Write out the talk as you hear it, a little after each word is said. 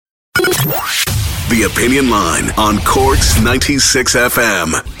The Opinion Line on Cork's 96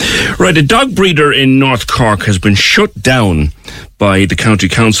 FM. Right, a dog breeder in North Cork has been shut down by the County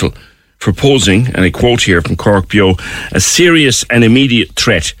Council for posing, and I quote here from Cork Bio, a serious and immediate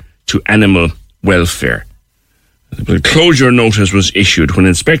threat to animal welfare. The closure notice was issued when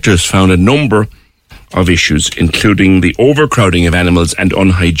inspectors found a number of issues, including the overcrowding of animals and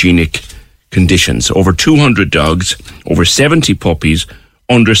unhygienic conditions. Over 200 dogs, over 70 puppies,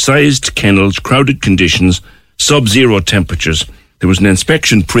 undersized kennels, crowded conditions, sub-zero temperatures. There was an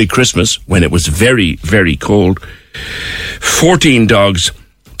inspection pre-Christmas when it was very, very cold. 14 dogs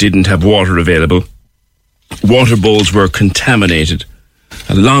didn't have water available. Water bowls were contaminated.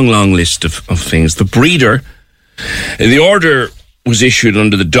 A long, long list of things. The order was issued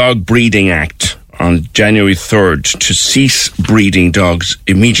under the Dog Breeding Act on January 3rd to cease breeding dogs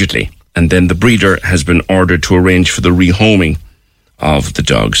immediately. And then the breeder has been ordered to arrange for the rehoming of the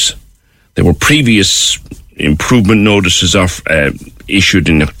dogs. There were previous improvement notices issued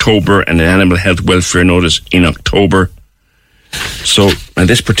in October and an animal health welfare notice in October. So, and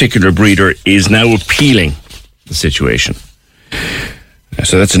this particular breeder is now appealing the situation.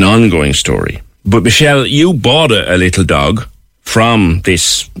 So that's an ongoing story. But Michelle, you bought a little dog from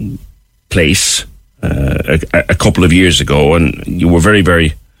this place a couple of years ago, and you were very,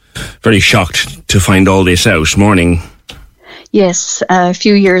 very, very shocked to find all this out. Morning. Yes, a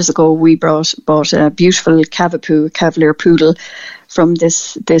few years ago we bought a beautiful Cavapoo, a Cavalier Poodle, from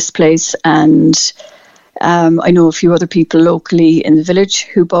this place, and I know a few other people locally in the village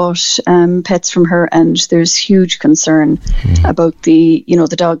who bought pets from her, and there's huge concern about the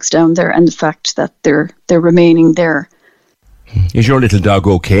dogs down there and the fact that they're remaining there. Is your little dog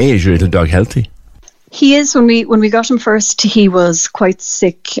okay? Is your little dog healthy? He is. When we got him first, he was quite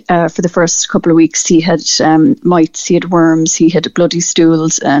sick for the first couple of weeks. He had mites, he had worms, he had bloody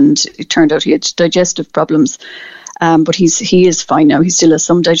stools, and it turned out he had digestive problems. But he is fine now. He still has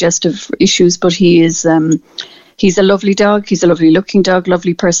some digestive issues, but he's a lovely dog. He's a lovely looking dog,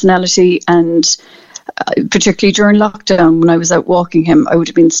 lovely personality, and particularly during lockdown, when I was out walking him, I would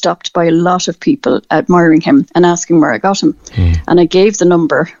have been stopped by a lot of people admiring him and asking where I got him. And I gave the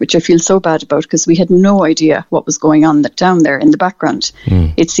number, which I feel so bad about, because we had no idea what was going on down there in the background.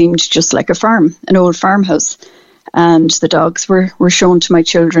 It seemed just like a farm, an old farmhouse. And the dogs were shown to my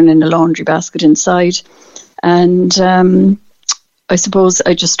children in a laundry basket inside. And I suppose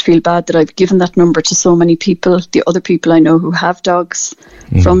I just feel bad that I've given that number to so many people. The other people I know who have dogs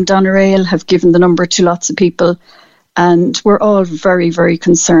from Doneraile have given the number to lots of people. And we're all very, very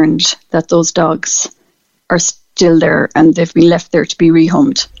concerned that those dogs are still there and they've been left there to be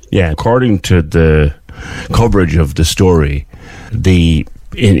rehomed. Yeah, according to the coverage of the story, the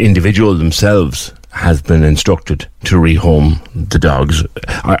individual themselves has been instructed to rehome the dogs.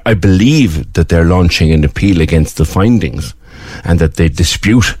 I believe that they're launching an appeal against the findings and that they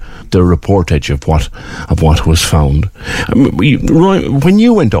dispute the reportage of what was found. When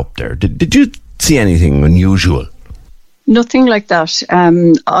you went up there, did you see anything unusual? Nothing like that.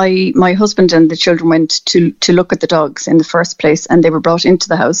 My husband and the children went to look at the dogs in the first place, and they were brought into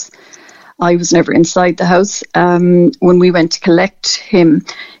the house. I was never inside the house. When we went to collect him,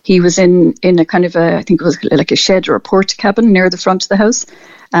 he was in a kind of I think it was like a shed or a port cabin near the front of the house.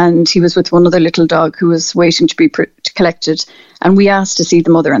 And he was with one other little dog who was waiting to be collected. And we asked to see the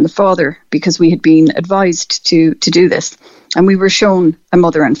mother and the father because we had been advised to do this. And we were shown a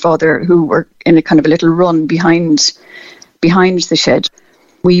mother and father who were in a kind of a little run behind the shed.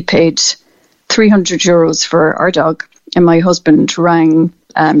 We paid €300 for our dog, and my husband rang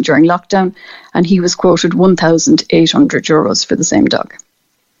during lockdown, and he was quoted €1,800 for the same dog.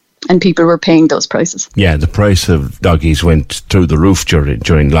 And people were paying those prices. Yeah, the price of doggies went through the roof during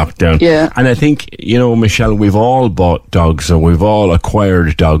lockdown. Yeah. And I think, Michelle, we've all bought dogs, or we've all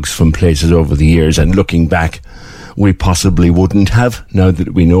acquired dogs from places over the years, and looking back, we possibly wouldn't have, now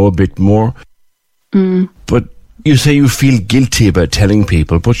that we know a bit more. But you say you feel guilty about telling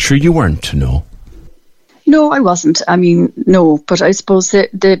people, but sure you weren't, no? No, I wasn't. I mean, no. But I suppose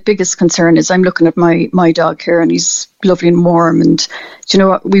the biggest concern is I'm looking at my dog here, and he's lovely and warm. And do you know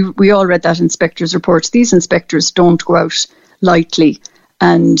what? We all read that inspector's report. These inspectors don't go out lightly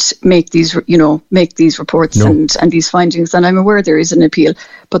and make these reports and these findings. And I'm aware there is an appeal,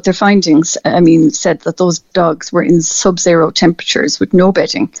 but their findings, said that those dogs were in sub-zero temperatures with no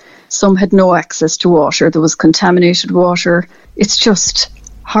bedding. Some had no access to water. There was contaminated water. It's just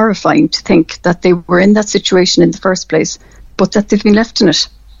horrifying to think that they were in that situation in the first place, but that they've been left in it.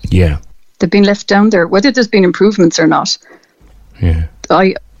 Yeah. They've been left down there, whether there's been improvements or not. Yeah.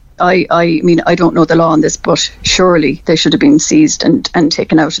 I I mean, I don't know the law on this, but surely they should have been seized and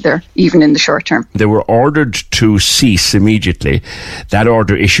taken out of there, even in the short term. They were ordered to cease immediately. That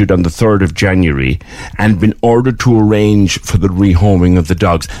order issued on the 3rd of January and been ordered to arrange for the rehoming of the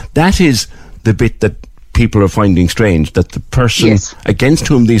dogs. That is the bit that people are finding strange, that the person against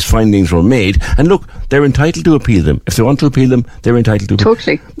whom these findings were made, and look, they're entitled to appeal them. If they want to appeal them, they're entitled to appeal.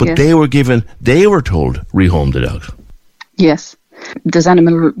 Totally. But they were told, rehome the dogs. Yes. There's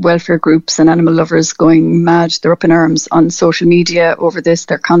animal welfare groups and animal lovers going mad. They're up in arms on social media over this.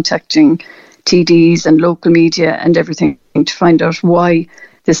 They're contacting TDs and local media and everything to find out why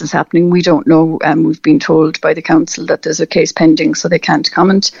this is happening. We don't know. We've been told by the council that there's a case pending, so they can't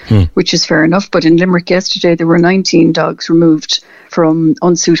comment, which is fair enough. But in Limerick yesterday, there were 19 dogs removed from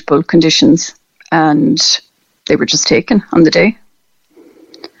unsuitable conditions, and they were just taken on the day.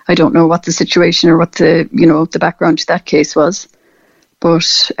 I don't know what the situation or what the background to that case was,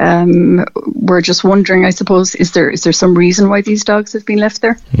 but we're just wondering, I suppose, is there some reason why these dogs have been left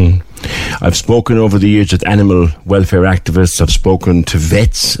there? I've spoken over the years with animal welfare activists. I've spoken to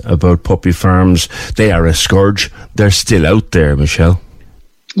vets about puppy farms. They are a scourge. They're still out there, Michelle.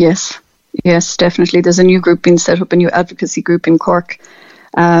 Yes, definitely. There's a new group being set up, a new advocacy group in Cork,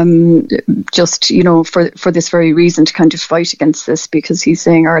 just, for this very reason, to kind of fight against this, because he's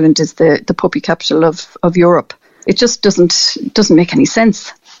saying Ireland is the puppy capital of Europe. It just doesn't make any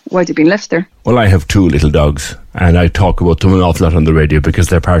sense why they've been left there. Well, I have 2 little dogs, and I talk about them an awful lot on the radio because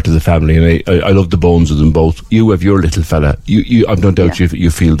they're part of the family, and I love the bones of them both. You have your little fella. I've no doubt you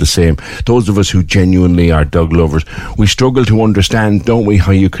feel the same. Those of us who genuinely are dog lovers, we struggle to understand, don't we,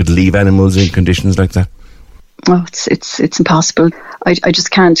 how you could leave animals in conditions like that? Oh, it's impossible. I just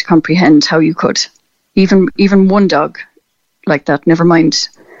can't comprehend how you could. Even one dog like that, never mind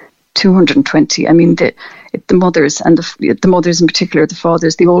 220. I mean, the mothers, and the mothers in particular, the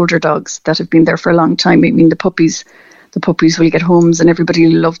fathers, the older dogs that have been there for a long time. I mean, the puppies will get homes and everybody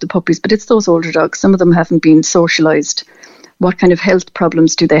will love the puppies, but it's those older dogs. Some of them haven't been socialised. What kind of health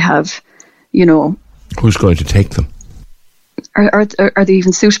problems do they have? Who's going to take them? Are they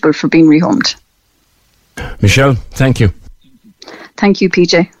even suitable for being rehomed? Michelle, thank you. Thank you,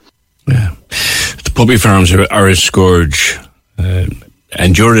 PJ. Yeah. The puppy farms are a scourge.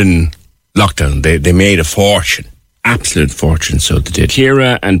 And during lockdown, they made a fortune, absolute fortune, so they did.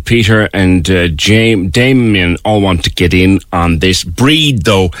 Ciara and Peter and Damien all want to get in on this. Breed,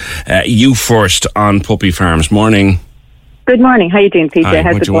 though, you first on puppy farms. Morning. Good morning. How are you doing, PJ?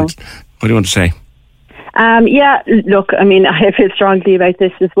 How's it going? What do you want to say? Look, I mean, I feel strongly about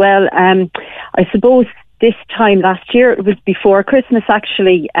this as well. I suppose this time last year, it was before Christmas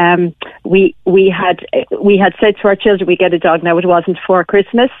actually, we had said to our children we get a dog. Now, it wasn't for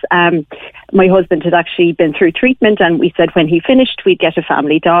Christmas. My husband had actually been through treatment, and we said when he finished we'd get a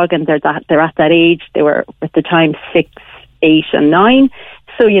family dog, and they're at that age. They were at the time 6, 8 and 9,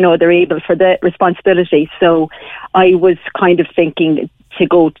 so they're able for the responsibility. So I was kind of thinking to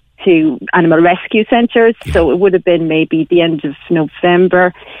go to animal rescue centres, so it would have been maybe the end of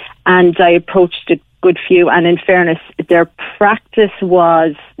November, and I approached a good few, and in fairness, their practice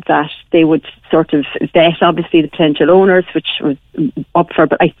was that they would sort of vet obviously the potential owners, which was up for,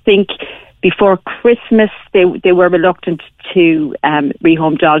 but I think before Christmas they were reluctant to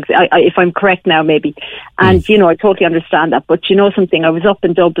rehome dogs, if I'm correct now maybe, and I totally understand that, but something, I was up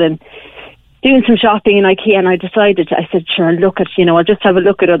in Dublin doing some shopping in IKEA, and I said, sure, I'll just have a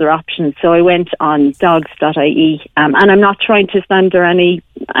look at other options. So I went on dogs.ie, and I'm not trying to slander any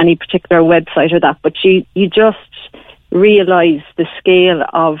particular website or that, but you just realise the scale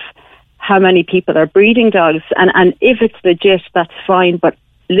of how many people are breeding dogs, and if it's legit, that's fine, but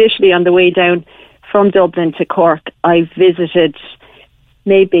literally on the way down from Dublin to Cork, I visited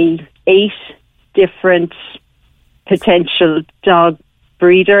maybe 8 different potential dog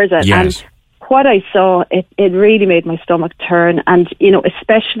breeders, and what I saw, it really made my stomach turn, and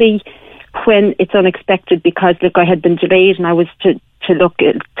especially when it's unexpected, because look, I had been delayed, and I was to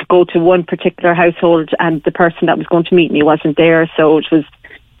go to one particular household, and the person that was going to meet me wasn't there, so it was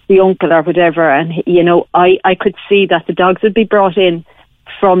the uncle or whatever, and I could see that the dogs would be brought in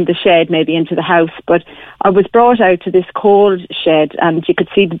from the shed maybe into the house, but I was brought out to this cold shed, and you could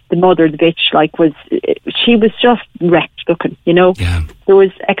see the mother, the bitch, she was just wrecked looking, There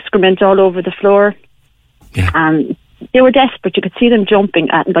was excrement all over the floor, and they were desperate. You could see them jumping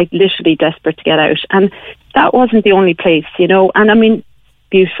at, literally desperate to get out, and that wasn't the only place, and I mean,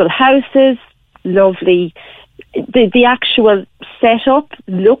 beautiful houses, lovely, the actual setup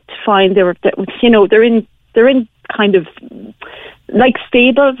looked fine. They're in kind of like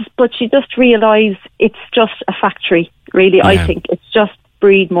stables, but you just realise it's just a factory, really. I think it's just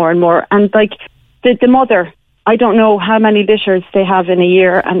breed more and more. And like the mother, I don't know how many litters they have in a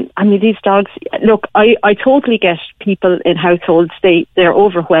year. And I mean, these dogs, look, I totally get people in households, they're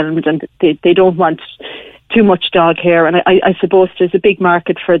overwhelmed and they don't want too much dog hair. And I suppose there's a big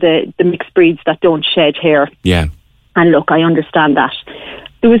market for the mixed breeds that don't shed hair. Yeah. And look, I understand that.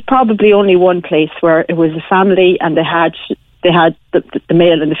 There was probably only one place where it was a family and they had the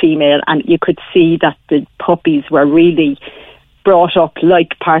male and the female, and you could see that the puppies were really brought up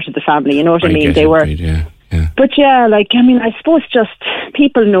like part of the family. You know what I mean? They were. Yeah. But yeah, like, I mean, I suppose just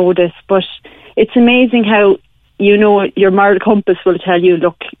people know this, but it's amazing how, you know, your moral compass will tell you,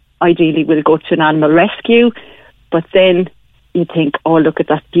 look, ideally we'll go to an animal rescue, but then you think, oh, look at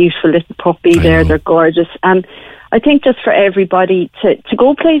that beautiful little puppy there, they're gorgeous. And I think just for everybody to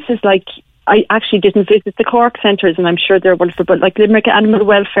go places like, I actually didn't visit the Cork centres, and I'm sure they're wonderful, but like Limerick Animal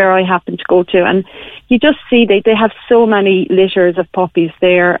Welfare I happened to go to, and you just see they have so many litters of puppies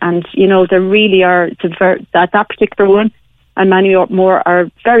there, and you know, there really are, that particular one and many more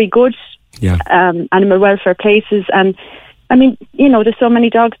are very good animal welfare places. And I mean, you know, there's so many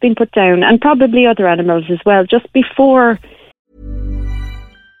dogs being put down, and probably other animals as well, just before.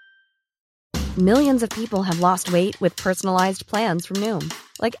 Millions of people have lost weight with personalized plans from Noom.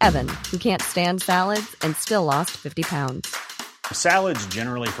 Like Evan, who can't stand salads and still lost 50 pounds. Salads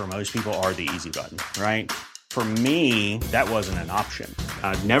generally for most people are the easy button, right? For me, that wasn't an option.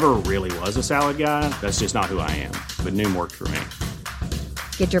 I never really was a salad guy. That's just not who I am. But Noom worked for me.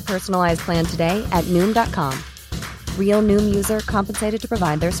 Get your personalized plan today at Noom.com. Real Noom user compensated to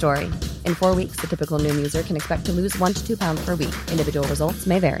provide their story. In 4 weeks, the typical Noom user can expect to lose 1 to 2 pounds per week. Individual results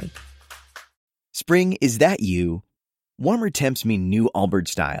may vary. Spring, is that you? Warmer temps mean new Allbirds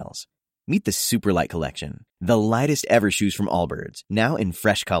styles. Meet the Superlight Collection, the lightest ever shoes from Allbirds, now in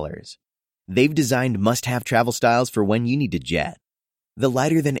fresh colors. They've designed must-have travel styles for when you need to jet. The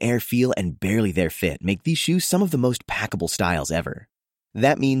lighter-than-air feel and barely-there fit make these shoes some of the most packable styles ever.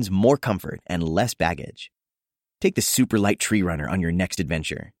 That means more comfort and less baggage. Take the Superlight Tree Runner on your next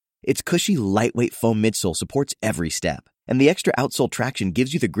adventure. Its cushy, lightweight foam midsole supports every step, and the extra outsole traction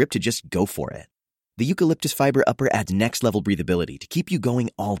gives you the grip to just go for it. The eucalyptus fiber upper adds next-level breathability to keep you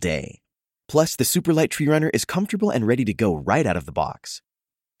going all day. Plus, the Superlight Tree Runner is comfortable and ready to go right out of the box.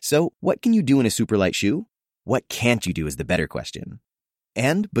 So, what can you do in a Superlight shoe? What can't you do is the better question.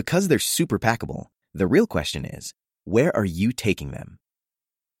 And because they're super packable, the real question is, where are you taking them?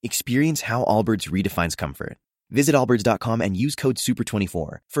 Experience how Allbirds redefines comfort. Visit allbirds.com and use code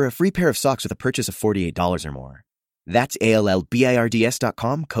SUPER24 for a free pair of socks with a purchase of $48 or more. That's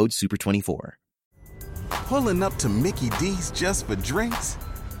ALLBIRDS.com, code SUPER24. Pulling up to Mickey D's just for drinks?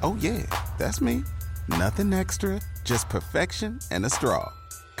 Oh yeah, that's me. Nothing extra, just perfection and a straw.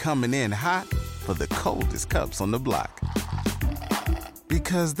 Coming in hot for the coldest cups on the block.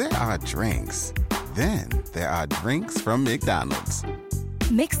 Because there are drinks. Then there are drinks from McDonald's.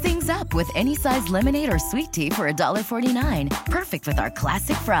 Mix things up with any size lemonade or sweet tea for $1.49. Perfect with our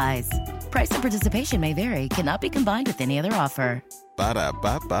classic fries. Price and participation may vary. Cannot be combined with any other offer.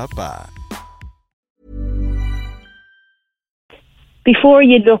 Ba-da-ba-ba-ba. Before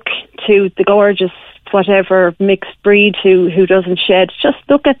you look to the gorgeous whatever mixed breed who doesn't shed, just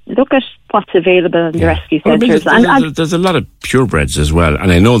look at what's available in the rescue centres. There's a lot of purebreds as well,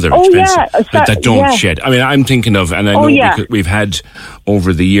 and I know they're expensive, that don't shed. I mean, I'm thinking of, and I know because we've had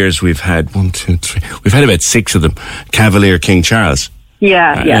over the years, we've had about 6 of them. Cavalier King Charles.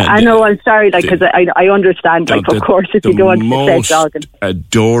 I know. I'm sorry, because I understand. Of course, if you go on to the fed dog,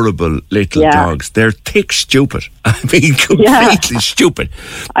 adorable little dogs. They're thick, stupid. I mean, completely stupid.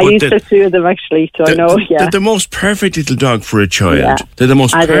 I used to 2 of them actually, so I know. They're the most perfect little dog for a child. Yeah. They're the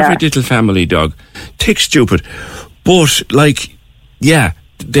most perfect little family dog. Thick, stupid, but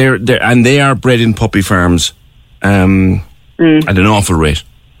they are bred in puppy farms at an awful rate.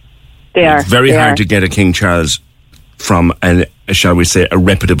 They are. It's very hard to get a King Charles from shall we say, a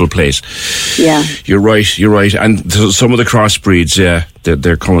reputable place. Yeah. You're right. And some of the crossbreeds,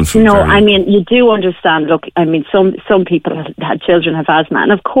 they're coming from... No, I mean, you do understand. Look, I mean, some people had children have asthma.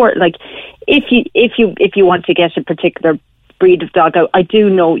 And of course, like, if you want to get a particular breed of dog, I do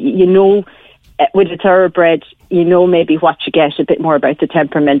know, with a thoroughbred, maybe what you get, a bit more about the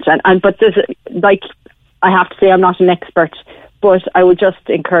temperament. But there's, like, I have to say I'm not an expert, but I would just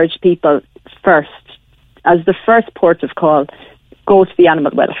encourage people first, as the first port of call, go to the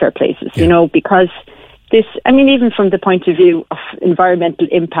animal welfare places, because this, I mean, even from the point of view of environmental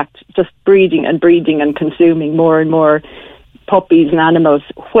impact, just breeding and consuming more and more puppies and animals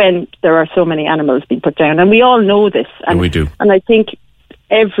when there are so many animals being put down. And we all know this. And we do. And I think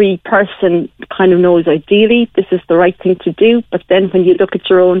every person kind of knows ideally this is the right thing to do, but then when you look at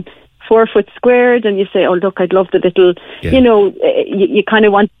your own 4 foot squared and you say, oh look, I'd love the little, you kind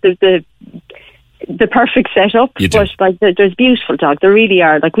of want the perfect setup. But like there's beautiful dogs, there really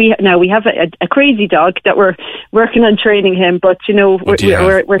are. Like we have a crazy dog that we're working on training him, but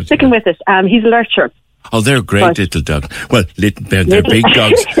we're sticking with it. He's a lurcher. Oh, they're great little dogs. Well, they're big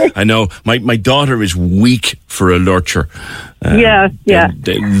dogs. I know. My daughter is weak for a lurcher.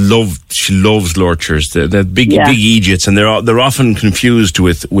 She loves lurchers. They're big Egypts, and they're often confused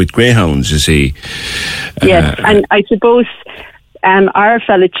with greyhounds. You see. Yes, and I suppose our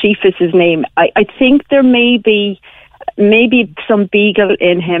fella Chief is his name. I think there may be some beagle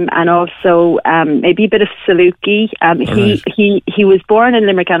in him, and also maybe a bit of Saluki. He was born in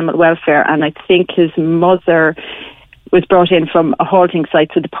Limerick Animal Welfare, and I think his mother was brought in from a halting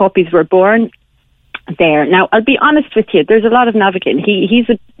site, so the puppies were born there. Now, I'll be honest with you, there's a lot of navigating. He's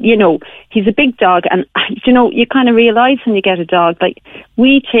a big dog, and you kind of realise when you get a dog, like,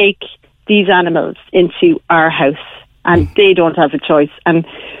 we take these animals into our house, and they don't have a choice, and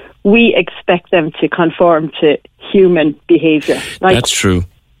we expect them to conform to human behaviour. Like, that's true.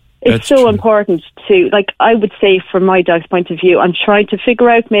 It's so important to, like, I would say from my dog's point of view, I'm trying to figure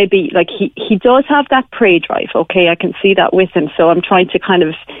out maybe, like, he does have that prey drive, okay, I can see that with him, so I'm trying to kind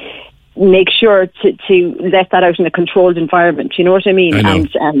of make sure to let that out in a controlled environment, you know what I mean? I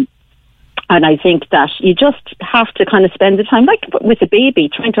know. And I think that you just have to kind of spend the time, like with a baby,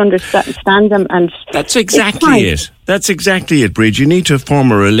 trying to understand them. And that's exactly it. That's exactly it, Bridge. You need to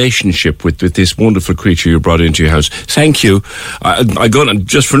form a relationship with this wonderful creature you brought into your house. Thank you. I got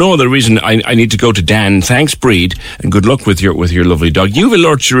just for no other reason. I need to go to Dan. Thanks, Breed, and good luck with your lovely dog. You've a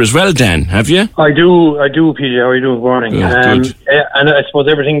lurcher as well, Dan, have you? I do, PJ. How are you doing? Good morning. Good. And I suppose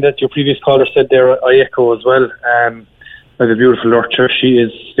everything that your previous caller said there, I echo as well. I have a beautiful lurcher. She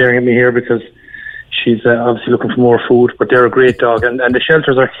is staring at me here because she's obviously looking for more food, but they're a great dog, and the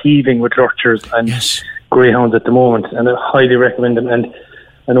shelters are heaving with lurchers and greyhounds at the moment, and I highly recommend them. And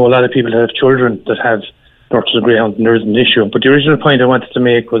I know a lot of people have children that have lurchers and greyhounds, and there isn't an issue. But the original point I wanted to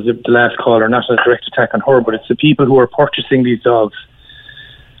make was the last caller, not a direct attack on her, but it's the people who are purchasing these dogs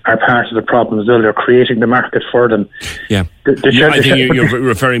are part of the problem as well. They're creating the market for them. Yeah. I think you're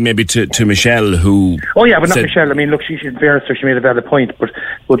referring maybe to Michelle, who... Oh yeah, but not Michelle. I mean, look, she should bear, so she made a valid point, but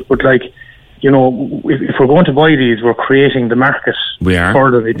like, you know, if we're going to buy these, we're creating the market for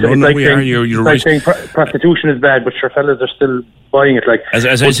them. You're right. Saying prostitution is bad, but sure, fellas are still buying it. Like, as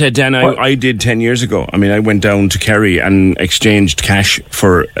I said, Dan, I did 10 years ago. I mean, I went down to Kerry and exchanged cash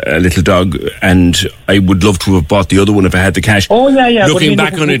for a little dog, and I would love to have bought the other one if I had the cash. Oh yeah. Looking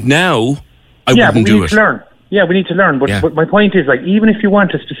back on it now, I wouldn't do it. Yeah, we need to learn. But my point is, like, even if you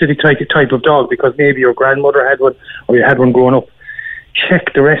want a specific type of dog, because maybe your grandmother had one, or you had one growing up,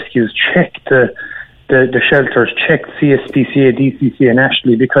 check the rescues, check the shelters, check CSPCA, DCCA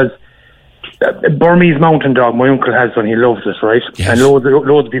nationally, because Burmese mountain dog, my uncle has one, he loves it, right? Yes. And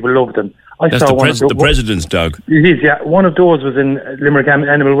loads of people love them. That's the president's dog. It is, yeah. One of those was in Limerick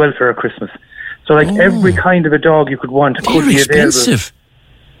Animal Welfare at Christmas. So, like, every kind of a dog you could want could be expensive.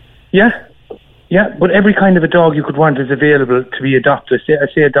 Available. Yeah, but every kind of a dog you could want is available to be adopted. I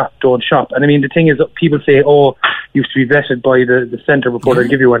say adopt, don't shop. And I mean, the thing is, people say, oh, you have to be vetted by the centre before they'll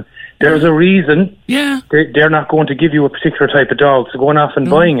give you one. There's a reason they're not going to give you a particular type of dog. So going off and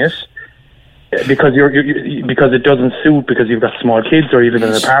buying it, because because it doesn't suit, because you've got small kids, or you live in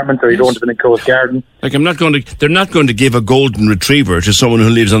an apartment, or you don't have an enclosed garden. Like, they're not going to give a golden retriever to someone who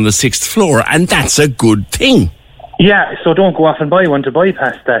lives on the 6th floor, and that's a good thing. Yeah, so don't go off and buy one to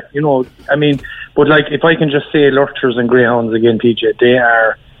bypass that, you know. I mean, but like, if I can just say lurchers and greyhounds again, PJ, they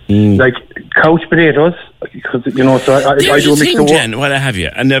are like couch potatoes, because, you know, so I do a mix of Jen, while I have you,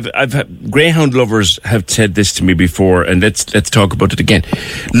 and I've had, greyhound lovers have said this to me before, and let's talk about it again.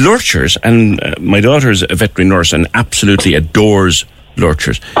 Lurchers, and my daughter's a veterinary nurse and absolutely adores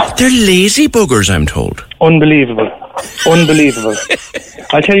lurchers. They're lazy buggers, I'm told. Unbelievable.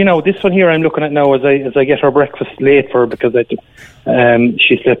 I'll tell you now, this one here I'm looking at now as I get her breakfast late for her, because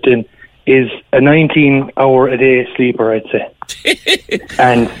she slept in, is a 19-hour-a-day sleeper, I'd say.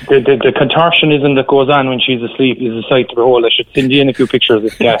 And the contortionism that goes on when she's asleep is a sight to behold. I should send you in a few pictures of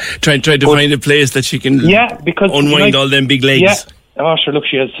this cat. Try to find a place that she can unwind all them big legs. Yeah. Oh, sure, look,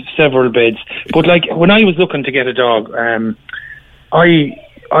 she has several beds. But, like, when I was looking to get a dog, I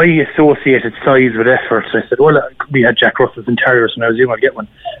associated size with effort. So I said, well, we had Jack Russells and Terriers when I was young, I'd get one.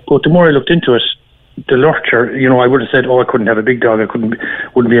 But the more I looked into it, the lurcher, you know, I would have said, I couldn't have a big dog,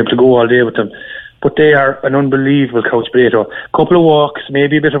 wouldn't be able to go all day with them. But they are an unbelievable couch potato. Couple of walks,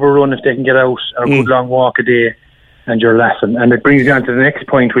 maybe a bit of a run if they can get out, or a good long walk a day, and you're laughing. And it brings you on to the next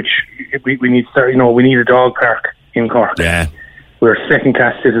point, which we need to start, we need a dog park in Cork. Yeah. We're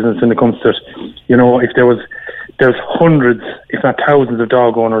second-class citizens when it comes to it. If there's hundreds, if not thousands, of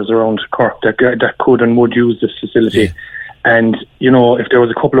dog owners around Cork that could and would use this facility. Yeah. And, if there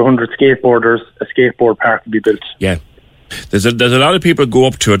was a couple of hundred skateboarders, a skateboard park would be built. Yeah. There's a lot of people go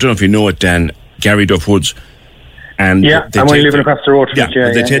up to, I don't know if you know it, Dan, Gary Duff Woods. And I'm only living across the road from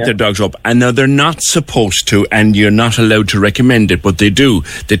it. They take their dogs up. And now they're not supposed to, and you're not allowed to recommend it, but they do.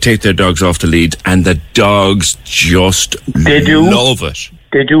 They take their dogs off the lead, and the dogs just love it.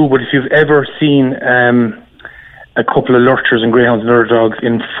 They do, but if you've ever seen a couple of lurchers and greyhounds and other dogs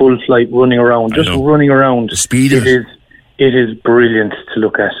in full flight running around, running around, the speed of it is brilliant to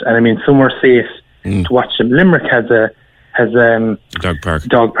look at. And I mean, somewhere safe to watch them. Limerick has a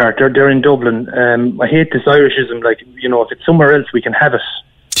dog park. They're in Dublin. I hate this Irishism. If it's somewhere else, we can have it.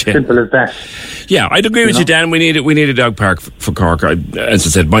 Yeah. Simple as that. Yeah, I'd agree with you, Dan. We need a dog park for Cork. As I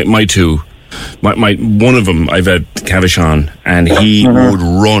said, my two. One of them, I've had Cavachon, and he would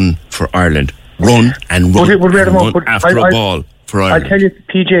run for Ireland. Run and run, after a ball for Ireland. I'll tell you,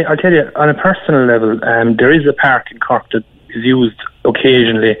 PJ, on a personal level, there is a park in Cork that is used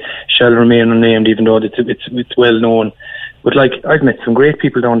occasionally, shall remain unnamed, even though it's well known. But I've met some great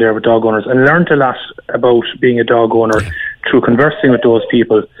people down there with dog owners and learned a lot about being a dog owner through conversing with those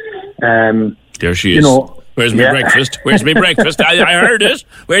people. There she is. Where's my breakfast? Where's my breakfast? I heard it.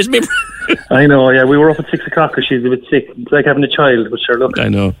 Where's my I know, yeah. We were up at 6 o'clock because she's a bit sick. It's like having a child, but sure, look. I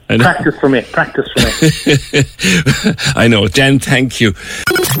know. Practice for me. I know. Dan, thank you.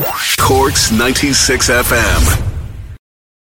 Cork's 96 FM.